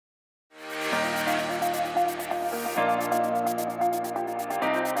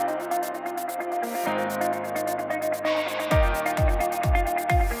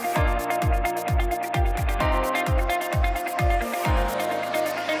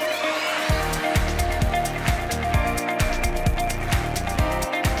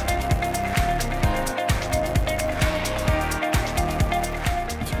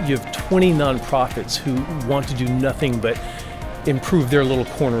you have 20 nonprofits who want to do nothing but improve their little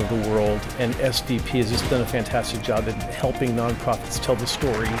corner of the world, and SVP has just done a fantastic job in helping nonprofits tell the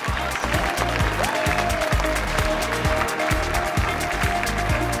story.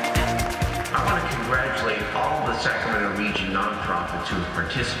 I want to congratulate all the Sacramento region nonprofits who have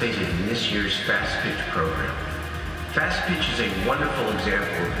participated in this year's Fast Pitch program. Fast Pitch is a wonderful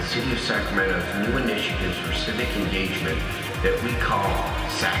example of the City of Sacramento's new initiatives for civic engagement that we call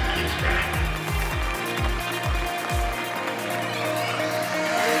Sac Gives Back.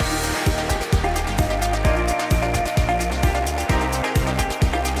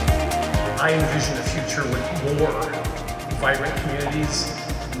 I envision a future with more vibrant communities,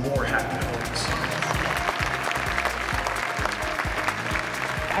 more happy homes.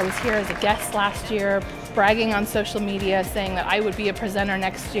 I was here as a guest last year, bragging on social media, saying that I would be a presenter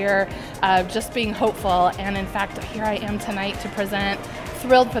next year, just being hopeful, and in fact here I am tonight to present.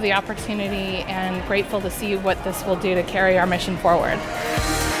 Thrilled for the opportunity and grateful to see what this will do to carry our mission forward.